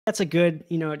that's a good,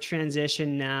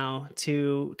 transition now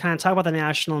to kind of talk about the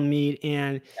national meet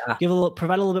and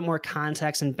provide a little bit more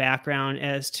context and background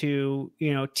as to,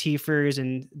 TFERS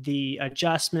and the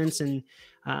adjustments. And,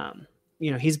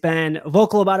 he's been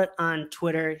vocal about it on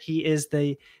Twitter. He is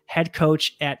the head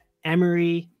coach at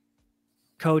Emory.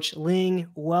 Coach Ling,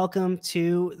 welcome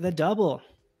to the Double.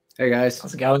 Hey guys.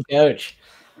 How's it going, Coach?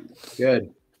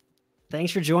 Good.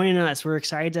 Thanks for joining us. We're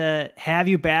excited to have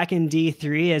you back in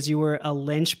D3 as you were a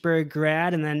Lynchburg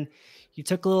grad, and then you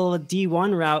took a little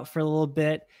D1 route for a little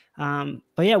bit. But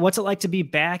yeah, what's it like to be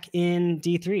back in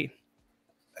D3?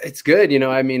 It's good.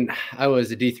 I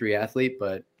was a D3 athlete,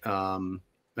 but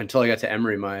until I got to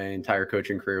Emory, my entire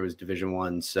coaching career was Division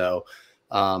I. So,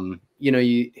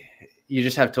 you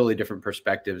just have totally different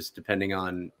perspectives depending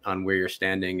on where you're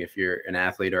standing, if you're an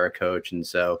athlete or a coach. And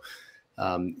so,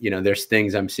 there's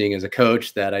things I'm seeing as a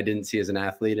coach that I didn't see as an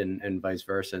athlete and vice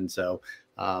versa. And so,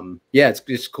 it's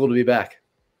just cool to be back.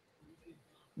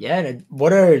 Yeah. And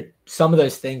what are some of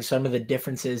those things, some of the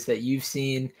differences that you've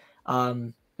seen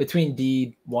between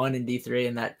D1 and D3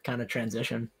 and that kind of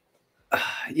transition?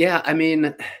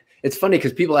 It's funny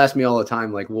because people ask me all the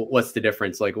time, like, what's the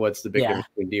difference? Like, what's the big difference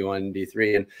between D1 and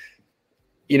D3? And,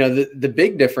 the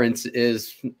big difference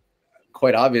is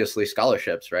quite obviously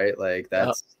scholarships, right? Like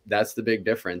that's the big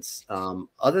difference.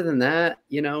 Other than that,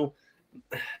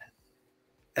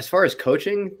 as far as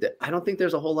coaching, I don't think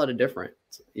there's a whole lot of difference.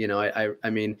 You don't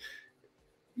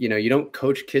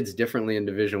coach kids differently in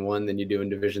Division I than you do in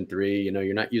Division III.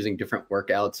 You're not using different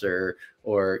workouts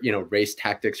or race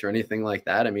tactics or anything like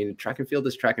that. Track and field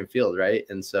is track and field, right?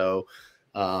 And so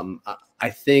I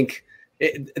think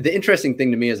the interesting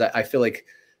thing to me is I feel like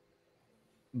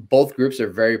both groups are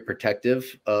very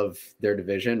protective of their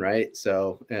division, right?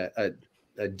 So a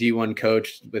D1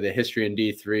 coach with a history in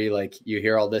D3, like you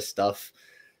hear all this stuff,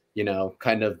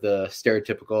 kind of the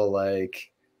stereotypical,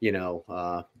 like,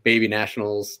 baby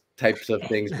nationals types of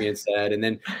things being said. And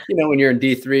then, when you're in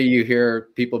D3, you hear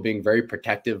people being very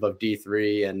protective of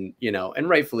D3 and, and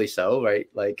rightfully so, right?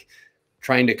 Like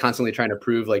constantly trying to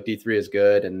prove like D3 is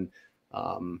good. And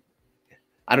I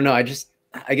don't know.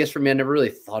 I guess for me, I never really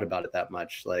thought about it that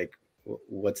much. Like,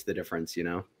 what's the difference, I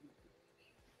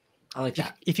like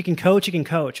that. If you can coach, you can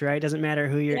coach, right? It doesn't matter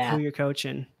who you're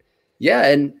coaching. Yeah.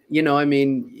 And,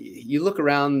 you look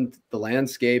around the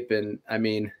landscape and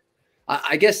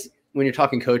I guess when you're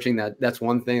talking coaching, that's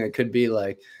one thing that could be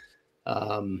like,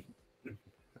 I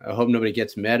hope nobody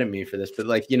gets mad at me for this, but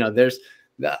like,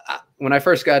 when I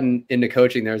first got into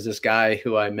coaching, there was this guy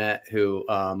who I met who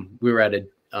we were at a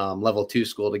level 2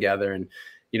 school together, and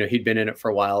he'd been in it for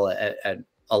a while at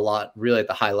a lot, really at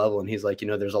the high level, and he's like,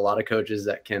 there's a lot of coaches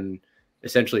that can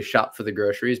essentially shop for the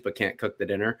groceries but can't cook the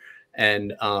dinner,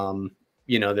 and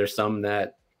there's some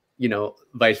that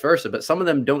vice versa, but some of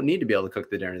them don't need to be able to cook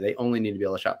the dinner, they only need to be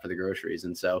able to shop for the groceries.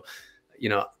 And so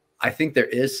I think there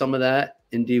is some of that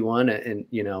in D1 and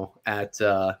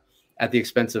at the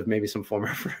expense of maybe some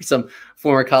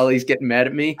former colleagues getting mad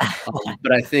at me.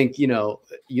 But I think, you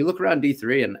look around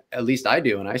D3, and at least I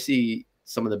do, and I see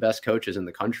some of the best coaches in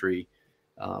the country,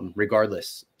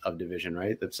 regardless of division,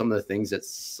 right? That some of the things that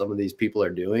some of these people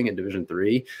are doing in Division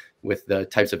III with the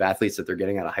types of athletes that they're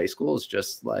getting out of high school is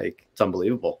just like, it's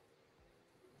unbelievable.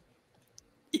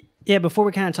 Yeah, before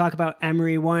we kind of talk about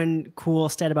Emory, one cool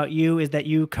stat about you is that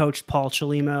you coached Paul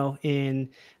Chalimo in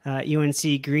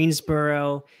UNC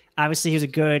Greensboro. Obviously, he was a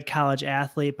good college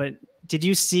athlete, but did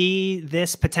you see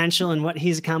this potential in what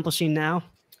he's accomplishing now?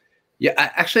 Yeah,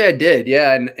 actually I did.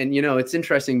 Yeah. And it's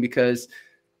interesting because,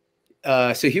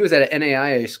 so he was at an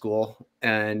NAIA school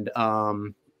and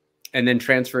then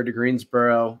transferred to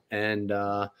Greensboro. And,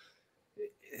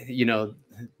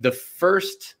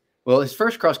 his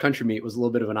first cross country meet was a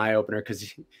little bit of an eye opener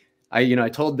because I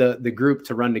told the group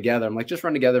to run together. I'm like, just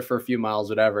run together for a few miles,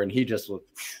 whatever. And he just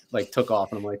like took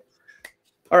off, and I'm like,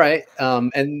 all right.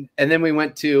 And then we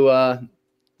went to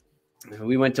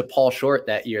Paul Short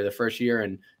that year, the first year.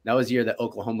 And that was the year that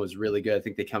Oklahoma was really good. I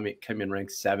think they come in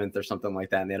ranked 7th or something like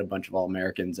that. And they had a bunch of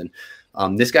All-Americans. And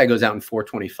this guy goes out in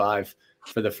 4:25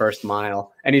 for the first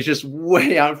mile. And he's just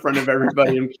way out in front of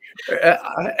everybody. And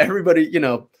everybody,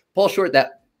 Paul Short,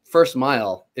 that first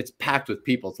mile, it's packed with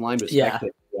people. It's lined with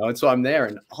spectators. And so I'm there,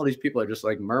 and all these people are just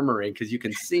like murmuring because you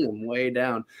can see him way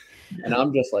down. And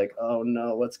I'm just like, oh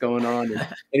no, what's going on? And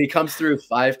he comes through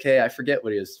 5K. I forget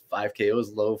what he was, 5K. It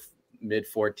was low, mid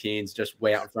 14s, just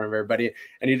way out in front of everybody.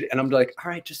 And I'm like, all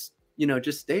right, just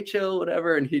stay chill,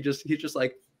 whatever. And he's just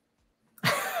like,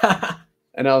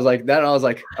 and I was like,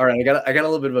 all right, I got a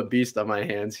little bit of a beast on my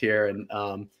hands here. And,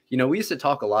 we used to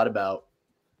talk a lot about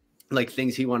like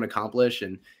things he wanted to accomplish.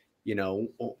 And, you know,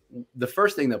 the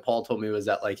first thing that Paul told me was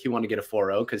that like he wanted to get a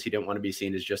 4.0 because he didn't want to be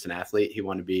seen as just an athlete. He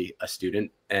wanted to be a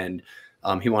student, and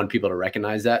he wanted people to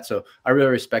recognize that. So I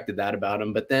really respected that about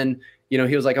him. But then, you know,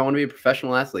 he was like, I want to be a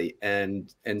professional athlete.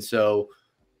 And so,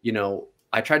 you know,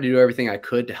 I tried to do everything I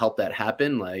could to help that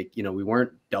happen. Like, you know, we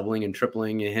weren't doubling and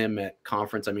tripling him at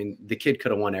conference. I mean, the kid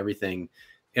could have won everything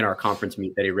in our conference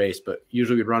meet that he raced, but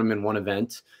usually we'd run him in one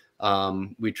event.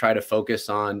 We try to focus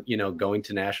on, you know, going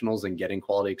to nationals and getting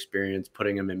quality experience,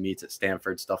 putting him in meets at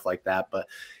Stanford, stuff like that. But,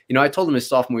 you know, I told him his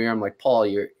sophomore year, I'm like, Paul,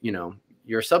 you're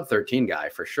a sub 13 guy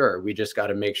for sure. We just got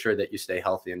to make sure that you stay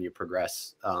healthy and you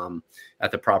progress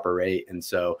at the proper rate. And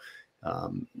so,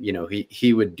 you know,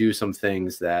 he would do some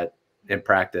things that in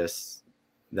practice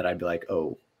that I'd be like,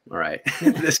 oh, all right,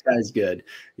 this guy's good,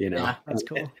 you know. Yeah, that's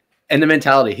cool. And the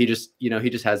mentality, he just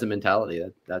has the mentality.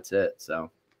 That's it. So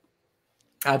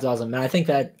that's awesome. And I think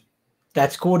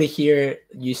that's cool to hear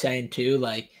you saying too.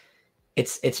 Like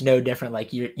it's no different.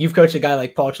 Like you've coached a guy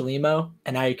like Paul Chalimo,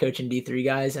 and now you're coaching D3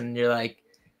 guys, and you're like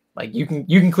you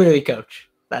can clearly coach.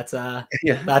 That's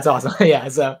that's awesome. Yeah.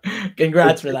 So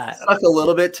congrats for that. It sucks a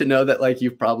little bit to know that like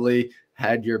you've probably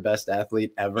had your best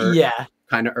athlete ever. Yeah.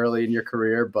 Kind of early in your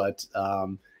career, but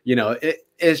you know,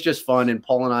 it's just fun. And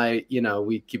Paul and I, you know,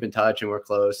 we keep in touch and we're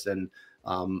close. And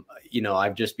you know,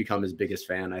 I've just become his biggest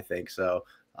fan, I think. So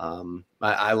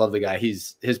I love the guy.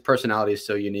 His personality is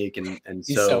so unique and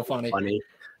so funny.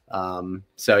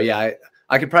 So yeah,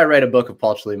 I could probably write a book of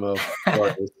Paul Chalimo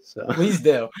stories. So. Please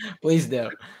do.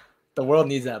 The world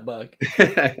needs that book.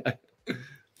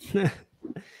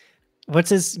 What's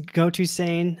his go-to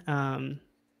saying?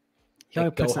 He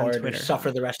like, puts go on hard, Twitter.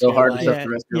 Suffer the rest of your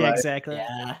life. Yeah, exactly.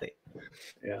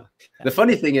 Yeah. The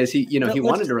funny thing is, he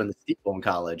wanted to run the steeple in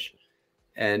college,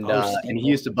 and he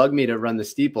used to bug me to run the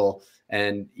steeple.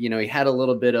 And you know, he had a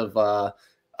little bit of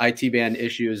IT band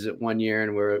issues at one year,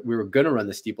 and we were going to run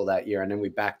the steeple that year, and then we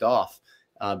backed off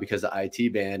because of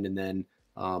IT band. And then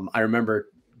I remember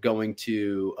going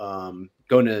to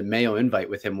Mayo Invite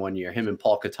with him one year. Him and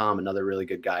Paul Katam, another really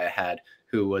good guy I had,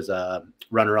 who was a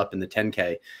runner-up in the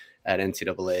 10K at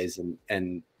NCAA's,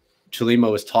 and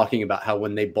Chalimo was talking about how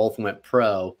when they both went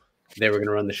pro, they were going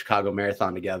to run the Chicago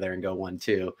Marathon together and go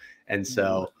 1-2. And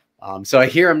so, so I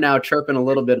hear him now chirping a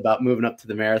little bit about moving up to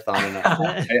the marathon, and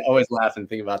I always laugh and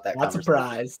think about that. Not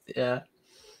surprised. Yeah.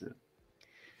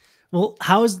 Well,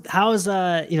 how's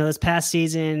you know, this past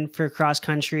season for cross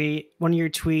country? One of your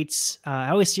tweets, I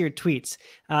always see your tweets.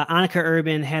 Annika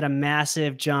Urban had a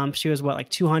massive jump. She was like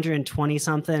 220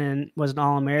 something and was an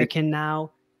All-American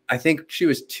now. I think she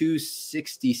was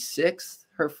 266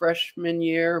 her freshman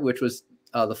year, which was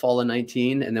the fall of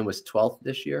 19, and then was 12th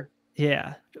this year.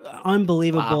 Yeah.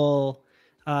 Unbelievable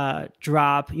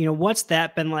drop. You know, what's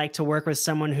that been like to work with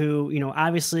someone who, you know,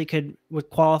 obviously would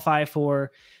qualify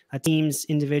for a team's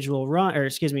individual run, or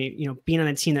excuse me, you know, being on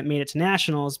a team that made it to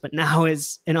nationals, but now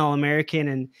is an All-American,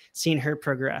 and seeing her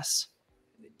progress?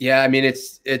 Yeah, I mean,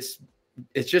 it's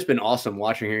just been awesome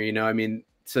watching her, you know. I mean,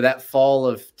 so that fall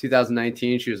of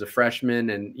 2019, she was a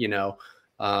freshman, and, you know,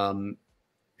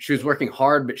 she was working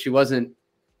hard, but she wasn't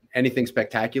anything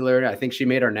spectacular. I think she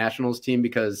made our nationals team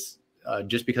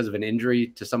just because of an injury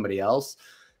to somebody else.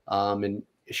 And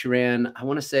she ran, I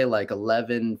want to say like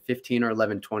 11:15 or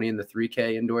 11:20 in the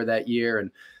 3K indoor that year.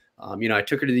 And, you know, I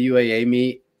took her to the UAA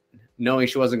meet knowing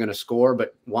she wasn't going to score,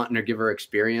 but wanting to give her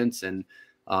experience. And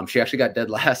she actually got dead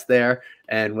last there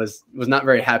and was not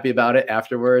very happy about it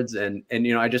afterwards. And,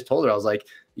 you know, I just told her, I was like,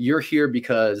 you're here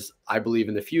because I believe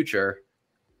in the future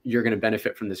you're going to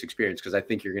benefit from this experience, because I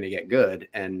think you're going to get good.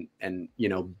 And, you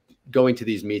know, going to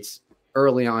these meets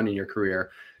early on in your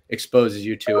career exposes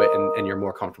you to it, and you're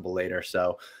more comfortable later.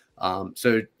 So,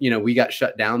 you know, we got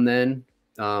shut down then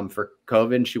for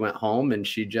COVID, and she went home, and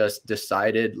she just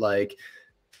decided, like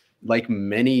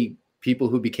many people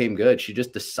who became good, she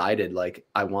just decided, like,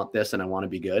 I want this and I want to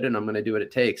be good, and I'm going to do what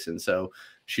it takes. And so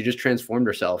she just transformed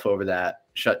herself over that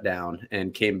shutdown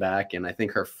and came back. And I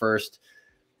think her first,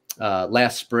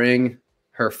 last spring,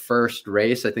 her first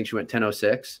race, I think she went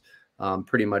 10:06,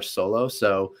 pretty much solo.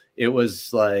 So it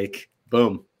was like,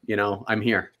 boom, you know, I'm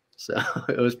here. So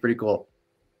it was pretty cool.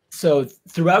 So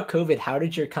throughout COVID, how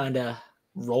did your kind of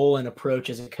role and approach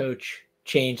as a coach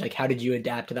change? Like, how did you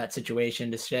adapt to that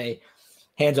situation to stay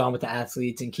hands-on with the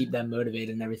athletes and keep them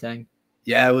motivated and everything?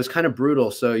 Yeah, it was kind of brutal.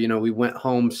 So, you know, we went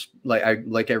home like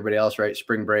everybody else, right?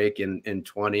 Spring break in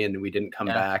 20, and we didn't come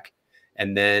back.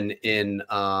 And then in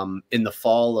the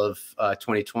fall of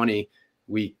 2020,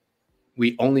 we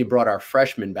only brought our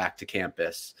freshmen back to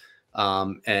campus.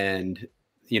 And,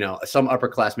 you know, some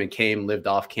upperclassmen came, lived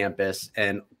off campus,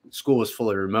 and school was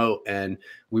fully remote, and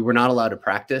we were not allowed to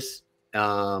practice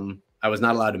I was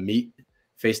not allowed to meet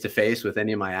face to face with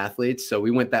any of my athletes. So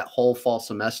we went that whole fall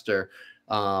semester,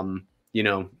 you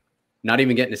know, not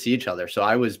even getting to see each other. So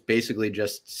I was basically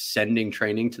just sending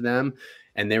training to them,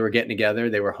 and they were getting together.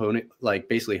 They were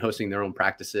basically hosting their own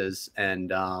practices.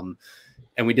 And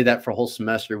we did that for a whole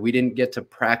semester. We didn't get to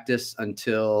practice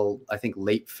until I think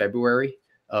late February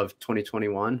of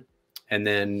 2021. And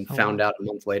then found out a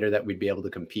month later that we'd be able to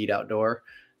compete outdoor.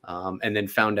 And then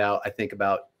found out, I think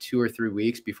about 2 or 3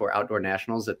 weeks before outdoor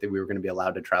nationals that we were going to be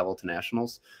allowed to travel to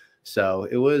nationals. So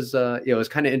it was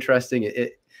kind of interesting.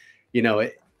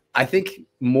 I think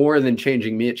more than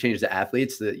changing me, it changed the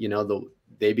athletes that,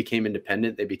 they became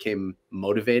independent, they became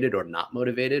motivated or not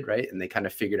motivated. Right. And they kind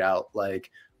of figured out like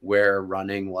where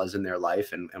running was in their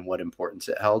life and what importance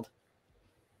it held.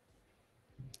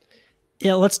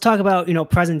 Yeah, let's talk about,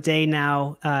 present day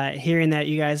now, hearing that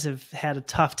you guys have had a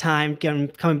tough time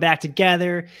coming back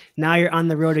together. Now you're on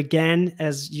the road again.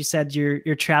 As you said,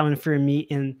 you're traveling for a meet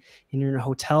and you're in a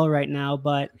hotel right now.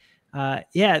 But one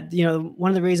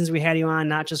of the reasons we had you on,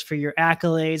 not just for your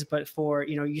accolades, but for,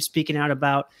 you speaking out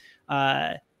about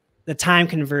the time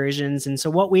conversions. And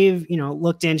so what we've,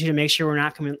 looked into to make sure we're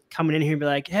not coming in here and be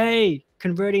like, hey,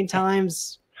 converting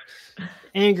times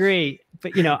angry.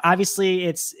 But, obviously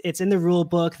it's in the rule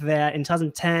book that in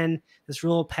 2010, this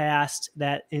rule passed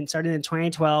that starting in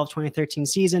 2012, 2013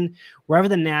 season, wherever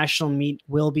the national meet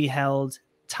will be held,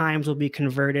 times will be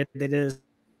converted. That is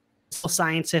a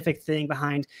scientific thing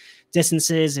behind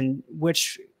distances and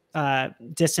which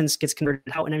distance gets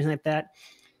converted out and everything like that.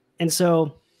 And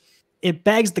so it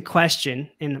begs the question,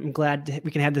 and I'm glad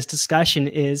we can have this discussion,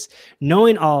 is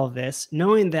knowing all of this,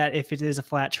 knowing that if it is a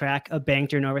flat track, a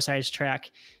banked or an oversized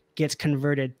track gets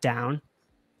converted down,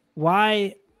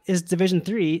 why is Division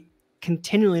III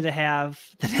continually to have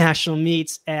the national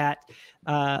meets at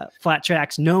flat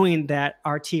tracks, knowing that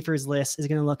our TFERS list is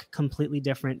going to look completely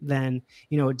different than,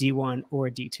 a D1 or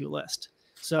a D2 list?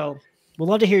 So we'd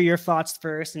love to hear your thoughts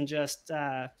first, and just,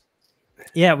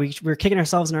 we're kicking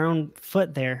ourselves in our own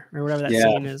foot there, or whatever that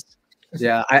saying is.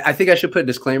 Yeah, I think I should put a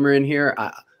disclaimer in here.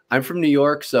 I'm from New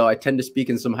York, so I tend to speak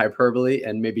in some hyperbole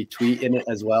and maybe tweet in it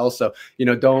as well. So,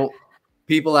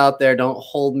 people out there, don't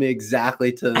hold me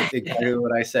exactly to exactly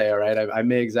what I say. All right. I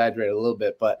may exaggerate a little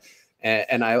bit, but,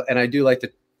 and I do like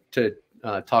to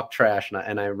talk trash,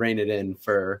 and I rein it in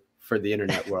for the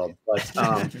internet world. But,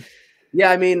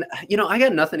 I mean, I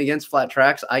got nothing against flat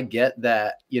tracks. I get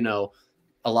that,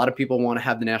 a lot of people want to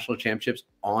have the national championships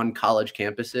on college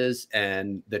campuses,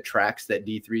 and the tracks that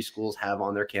D3 schools have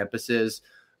on their campuses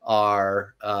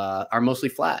are mostly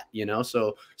flat,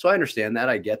 so I understand that.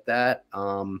 I get that.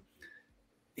 I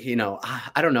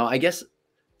don't know. I guess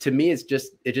to me,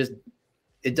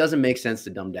 it doesn't make sense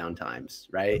to dumb down times.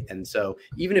 Right. And so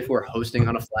even if we're hosting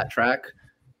on a flat track,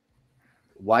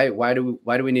 why do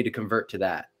we need to convert to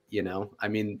that? I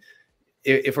mean,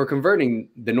 if we're converting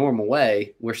the normal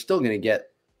way, we're still going to get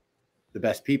the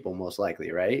best people most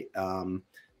likely. Right. And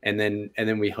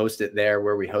then we host it there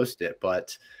where we host it.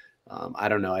 But I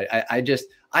don't know.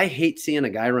 I hate seeing a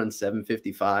guy run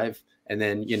 7:55 and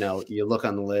then, you look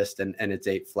on the list and it's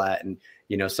 8 flat. And,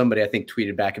 somebody I think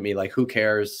tweeted back at me, like, who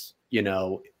cares?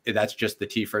 That's just the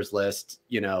TFERS list,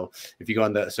 if you go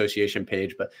on the association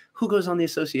page. But who goes on the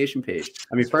association page?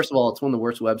 I mean, first of all, it's one of the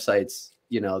worst websites,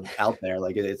 out there.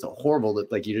 Like, it's horrible.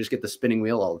 Like, you just get the spinning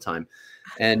wheel all the time.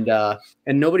 And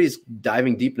nobody's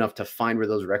diving deep enough to find where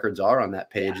those records are on that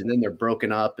page. And then they're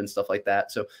broken up and stuff like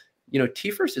that. So,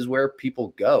 TFERS is where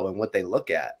people go and what they look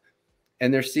at.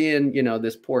 And they're seeing,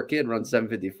 this poor kid run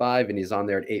 7:55 and he's on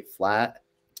there at 8 flat.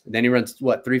 And then he runs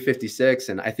 3:56.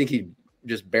 And I think he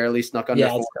just barely snuck under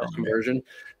conversion.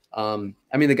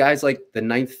 I mean, the guy's like the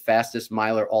 9th fastest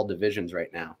miler all divisions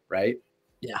right now. Right.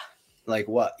 Yeah. Like,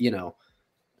 what,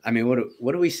 I mean,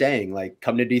 what are we saying? Like,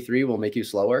 come to D3, we'll make you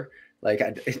slower. Like, I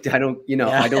don't,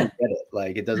 I don't get it.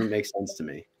 Like, it doesn't make sense to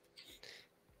me.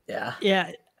 Yeah.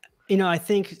 Yeah. I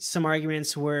think some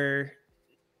arguments were,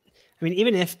 I mean,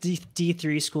 even if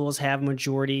D3 schools have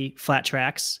majority flat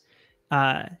tracks,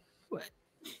 the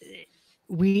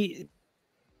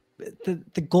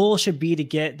goal should be to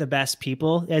get the best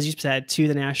people, as you said, to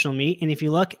the national meet. And if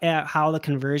you look at how the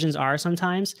conversions are,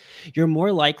 sometimes you're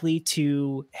more likely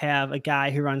to have a guy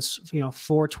who runs,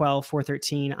 4:12,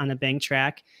 4:13 on a bank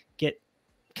track get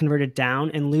converted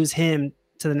down and lose him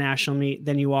to the national meet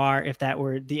than you are if that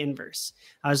were the inverse.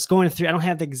 I was going through, I don't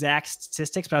have the exact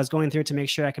statistics, but I was going through to make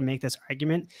sure I can make this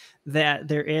argument that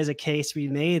there is a case to be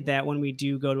made that when we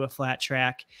do go to a flat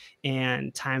track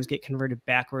and times get converted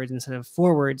backwards instead of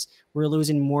forwards, we're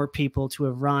losing more people to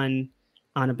have run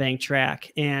on a bank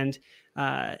track. And,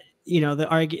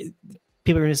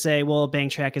 people are going to say, well,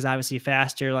 bank track is obviously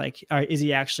faster. Like, is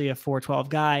he actually a 412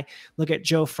 guy? Look at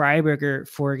Joe Freiberger,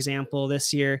 for example,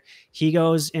 this year. He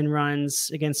goes and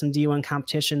runs against some D1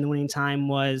 competition. The winning time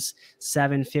was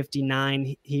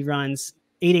 7:59. He runs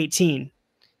 8:18.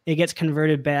 It gets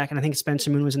converted back. And I think Spencer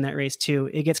Moon was in that race too.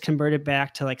 It gets converted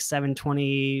back to like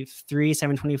 7:23,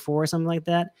 7:24, something like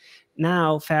that.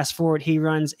 Now, fast forward, he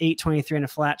runs 8:23 in a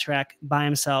flat track by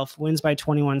himself, wins by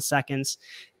 21 seconds.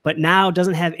 But now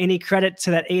doesn't have any credit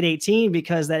to that 8:18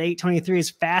 because that 8:23 is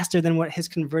faster than what his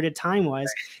converted time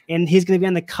was. And he's going to be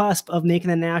on the cusp of making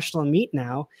the national meet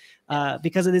now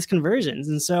because of these conversions.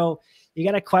 And so you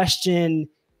got to question,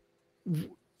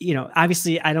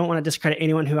 obviously I don't want to discredit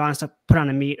anyone who wants to put on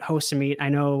a meet, host a meet. I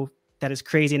know that is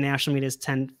crazy. National meet is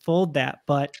tenfold that.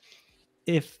 But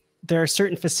if there are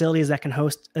certain facilities that can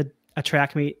host a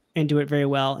track meet and do it very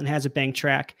well and has a bank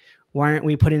track, why aren't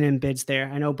we putting in bids there?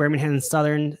 I know Birmingham and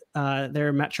Southern,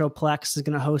 their Metroplex is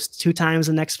going to host 2 times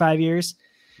in the next 5 years.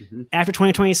 Mm-hmm. After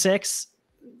 2026,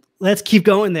 let's keep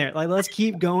going there. Like, let's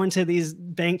keep going to these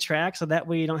bank tracks so that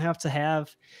way you don't have to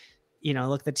have,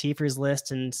 look at the TFERS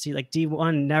list and see like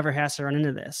D1 never has to run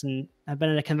into this. And I've been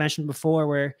at a convention before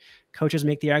where coaches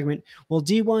make the argument, well,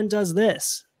 D1 does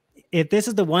this. If this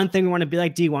is the one thing we want to be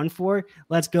like D1 for,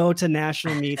 let's go to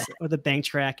national meets with a bank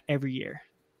track every year.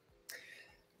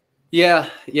 Yeah.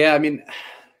 I mean,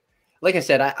 like I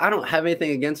said, I don't have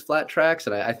anything against flat tracks,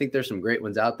 and I think there's some great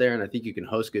ones out there, and I think you can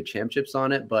host good championships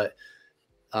on it. But,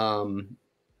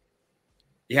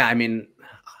 yeah, I mean,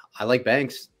 I like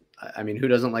banks. I mean, who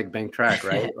doesn't like bank track,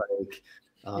 right?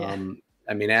 I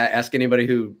mean, ask anybody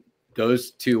who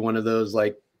goes to one of those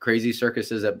like crazy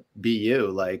circuses at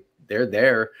BU. Like, they're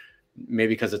there,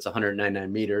 maybe because it's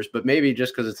 199 meters, but maybe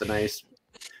just because it's a nice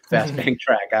fast bank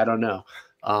track. I don't know.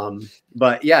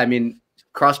 But yeah, I mean,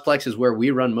 Crossplex is where we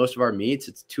run most of our meets.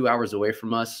 It's 2 hours away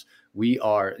from us. We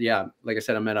are, like I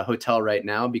said, I'm at a hotel right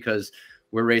now because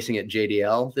we're racing at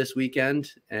JDL this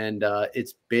weekend, and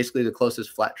it's basically the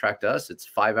closest flat track to us. It's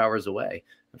 5 hours away,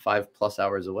 5+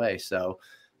 hours away. So,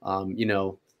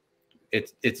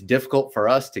 it's difficult for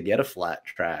us to get a flat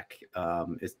track.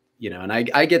 And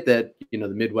I get that, the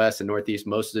Midwest and Northeast,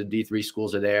 most of the D3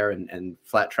 schools are there, and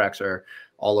flat tracks are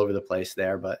all over the place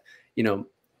there. But,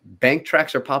 bank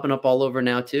tracks are popping up all over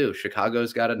now too.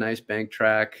 Chicago's got a nice bank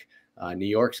track. New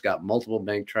York's got multiple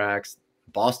bank tracks.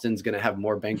 Boston's going to have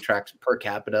more bank tracks per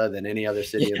capita than any other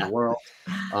city in the world.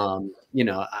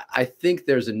 I think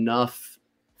there's enough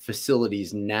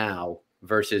facilities now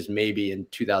versus maybe in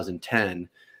 2010,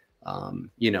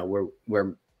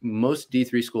 where most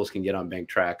D3 schools can get on bank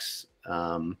tracks,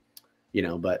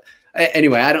 but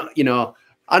anyway, I don't,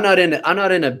 I'm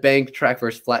not in a bank track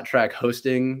versus flat track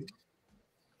hosting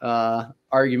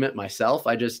argument myself.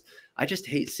 I just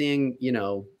hate seeing,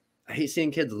 I hate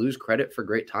seeing kids lose credit for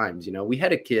great times. We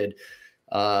had a kid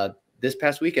this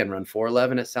past weekend run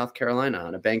 4:11 at South Carolina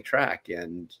on a bank track,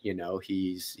 and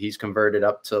he's converted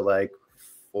up to like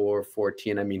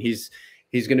 4:14. I mean, he's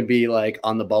going to be like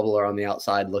on the bubble or on the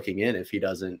outside looking in if he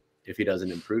doesn't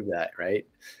improve that, right?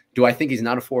 Do I think he's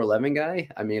not a 4:11 guy?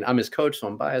 I mean, I'm his coach, so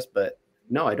I'm biased, but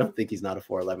no, I don't think he's not a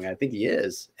 4:11 guy. I think he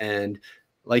is. And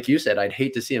like you said, I'd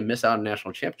hate to see him miss out on a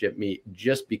national championship meet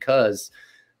just because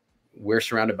we're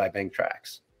surrounded by bank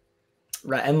tracks.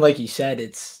 Right. And like you said,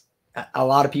 it's a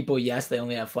lot of people, yes, they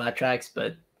only have flat tracks,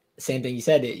 but same thing you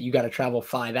said, you got to travel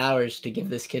 5 hours to give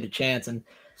this kid a chance. And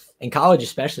in college,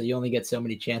 especially, you only get so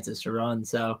many chances to run.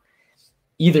 So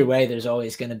either way, there's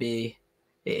always going to be,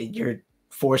 you're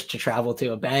forced to travel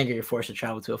to a bank or you're forced to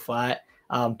travel to a flat.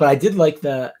 But I did like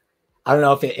I don't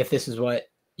know if this is what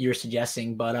you're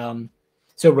suggesting, but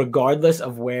so regardless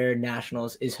of where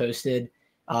nationals is hosted,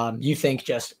 you think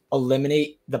just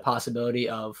eliminate the possibility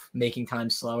of making time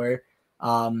slower.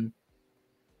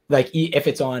 Like if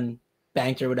it's on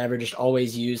banked or whatever, just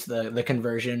always use the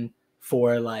conversion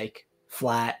for like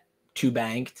flat to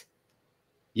banked.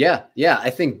 Yeah. I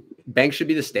think bank should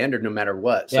be the standard no matter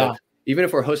what. So even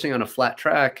if we're hosting on a flat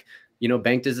track,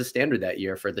 banked is the standard that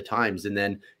year for the times. And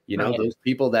then, those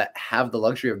people that have the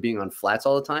luxury of being on flats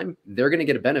all the time, they're going to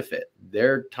get a benefit.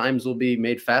 Their times will be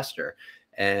made faster.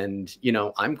 And,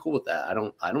 I'm cool with that. I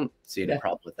don't see any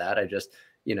problem with that. I just,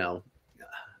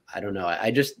 I don't know.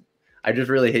 I just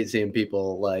really hate seeing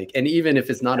people like, and even if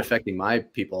it's not affecting my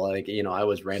people, like, I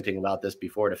was ranting about this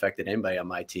before it affected anybody on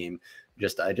my team.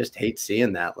 I just hate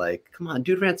seeing that. Like, come on,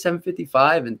 dude ran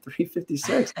 7:55 and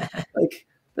 3:56. Like,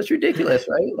 that's ridiculous,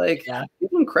 right? Like, give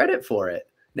them credit for it.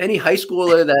 And any high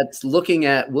schooler that's looking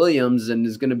at Williams and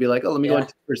is going to be like, oh, let me go on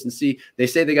T-First and see. They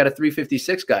say they got a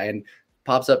 3:56 guy and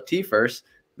pops up T-First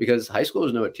because high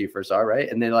schoolers know what T-First are, right?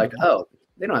 And they're like, oh,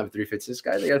 They don't have a 356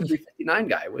 guy. They got a 359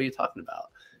 guy. What are you talking about?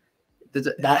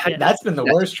 That's been the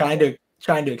worst, trying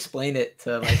to explain it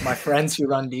to like my friends who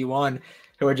run D1,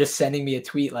 who are just sending me a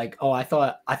tweet like, oh, I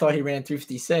thought he ran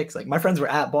 356. Like my friends were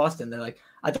at Boston. They're like,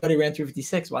 I thought he ran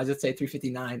 356. Why does it say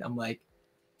 359? I'm like,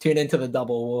 tune into the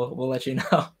double. We'll let you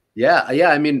know. Yeah.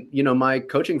 I mean, my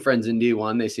coaching friends in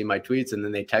D1, they see my tweets and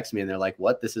then they text me and they're like,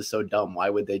 what? This is so dumb. Why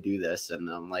would they do this? And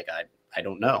I'm like, I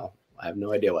don't know. I have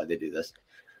no idea why they do this.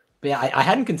 But yeah, I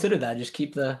hadn't considered that. Just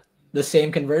keep the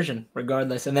same conversion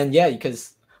regardless. And then, yeah,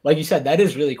 because like you said, that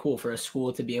is really cool for a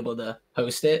school to be able to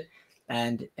host it.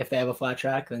 And if they have a flat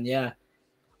track, then yeah,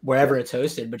 wherever it's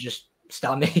hosted, but just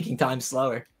stop making time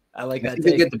slower. I like that.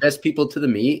 They get the best people to the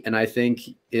meet. And I think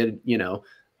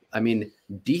I mean,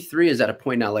 D3 is at a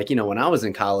point now, like, when I was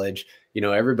in college,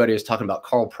 everybody was talking about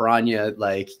Carl Piranha.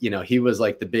 Like, he was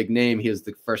like the big name. He was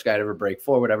the first guy to ever break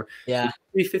 4, whatever. Yeah.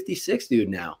 356 dude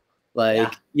now.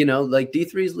 Like, like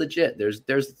D3 is legit. There's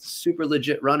super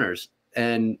legit runners.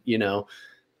 And,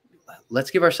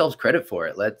 let's give ourselves credit for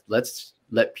it. Let's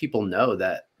let people know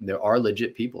that there are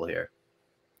legit people here.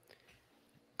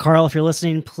 Carl, if you're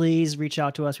listening, please reach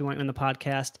out to us. We want you on the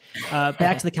podcast.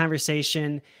 Back to the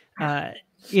conversation.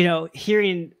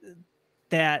 Hearing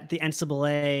that the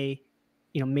NCAA,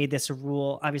 made this a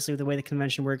rule, obviously with the way the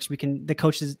convention works,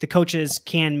 the coaches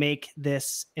can make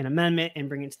this an amendment and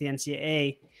bring it to the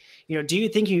NCAA. Do you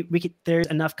think there's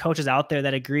enough coaches out there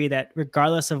that agree that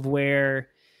regardless of where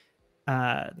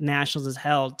nationals is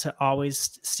held, to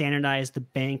always standardize the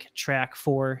bank track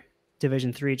for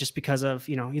Division III, just because of,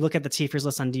 you look at the TFERS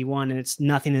list on D1 and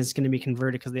nothing is going to be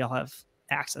converted because they all have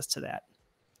access to that.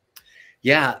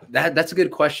 Yeah, that's a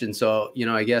good question. So,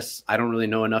 I guess I don't really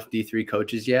know enough D3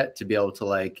 coaches yet to be able to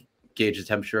like gauge the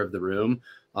temperature of the room.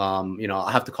 I'll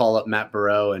have to call up Matt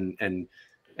Burrow and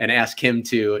ask him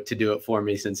to do it for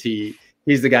me, since he's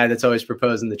the guy that's always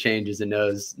proposing the changes and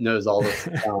knows all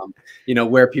the,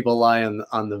 where people lie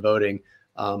on the voting.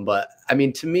 But I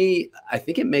mean, to me, I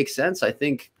think it makes sense. I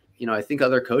think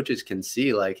other coaches can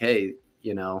see like, hey,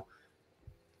 that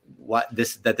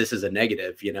this is a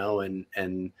negative,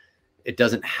 and it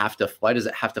doesn't have to, why does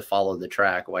it have to follow the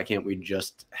track? Why can't we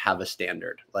just have a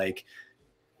standard? Like,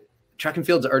 track and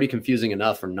field's already confusing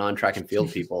enough for non-track and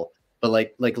field people, but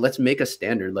like, let's make a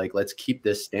standard. Like, let's keep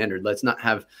this standard. Let's not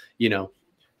have,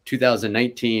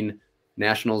 2019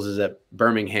 nationals is at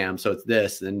Birmingham, so it's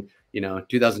this, and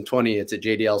 2020 it's at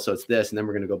JDL, so it's this, and then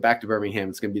we're going to go back to Birmingham,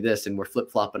 it's going to be this, and we're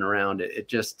flip-flopping around.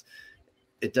 It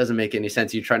doesn't make any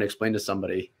sense. You're trying to explain to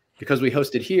somebody, because we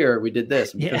hosted here, we did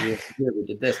this, and because we hosted here, we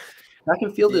did this. Track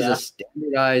and field is a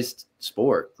standardized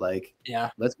sport. Like,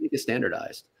 let's make it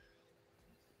standardized.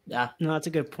 Yeah, no, that's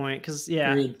a good point. Because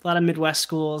a lot of Midwest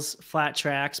schools, flat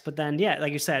tracks, but then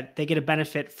like you said, they get a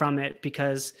benefit from it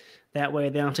because that way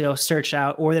they don't have to go search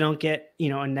out, or they don't get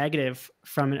a negative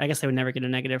from it. I guess they would never get a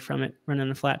negative from it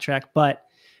running a flat track. But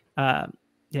I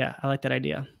like that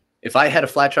idea. If I had a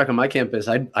flat track on my campus,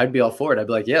 I'd be all for it. I'd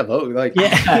be like, yeah, vote. Like,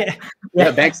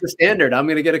 bank's the standard. I'm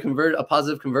going to get a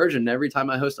positive conversion every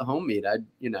time I host a home meet. I'd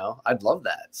love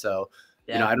that. So,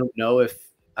 I don't know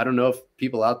if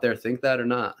people out there think that or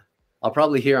not. I'll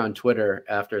probably hear on Twitter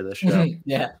after the show.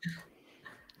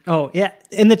 Oh yeah.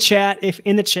 In the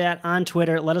chat on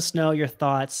Twitter, let us know your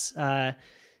thoughts.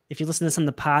 If you listen to this on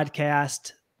the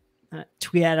podcast,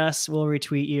 tweet at us. We'll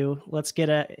retweet you. Let's get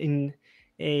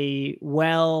a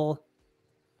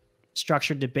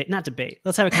well-structured debate, not debate.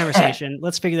 Let's have a conversation.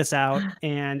 Let's figure this out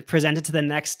and present it to the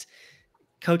next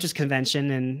coaches convention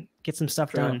and get some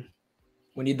stuff done.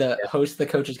 We need to host the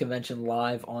coaches convention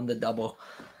live on the double.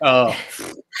 Oh,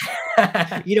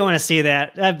 you don't want to see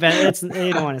that. I bet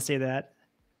you don't want to see that.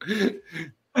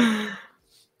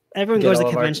 Everyone goes to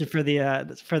the convention for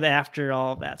the after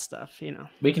all of that stuff.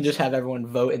 We can just have everyone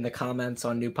vote in the comments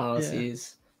on new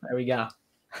policies. There we go.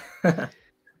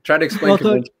 Try to explain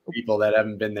to people that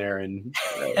haven't been there, and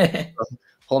a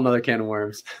whole nother can of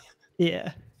worms.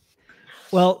 Yeah.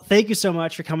 Well, thank you so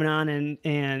much for coming on and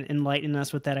enlightening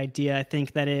us with that idea. I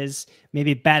think that is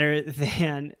maybe better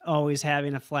than always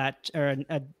having a flat or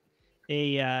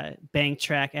a bank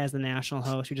track as the national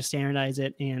host. We just standardize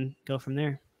it and go from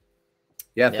there.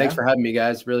 Yeah. Thanks for having me,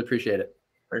 guys. Really appreciate it.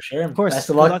 For sure. Of course. Best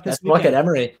of luck. Best of luck at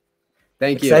Emory.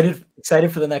 Thank you.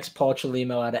 Excited for the next Paul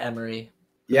Chalimo out of Emory.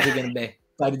 Who's it going to be?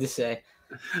 Excited to say.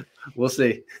 We'll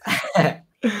see. All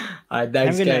right.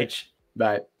 Thanks, Coach.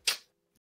 Bye.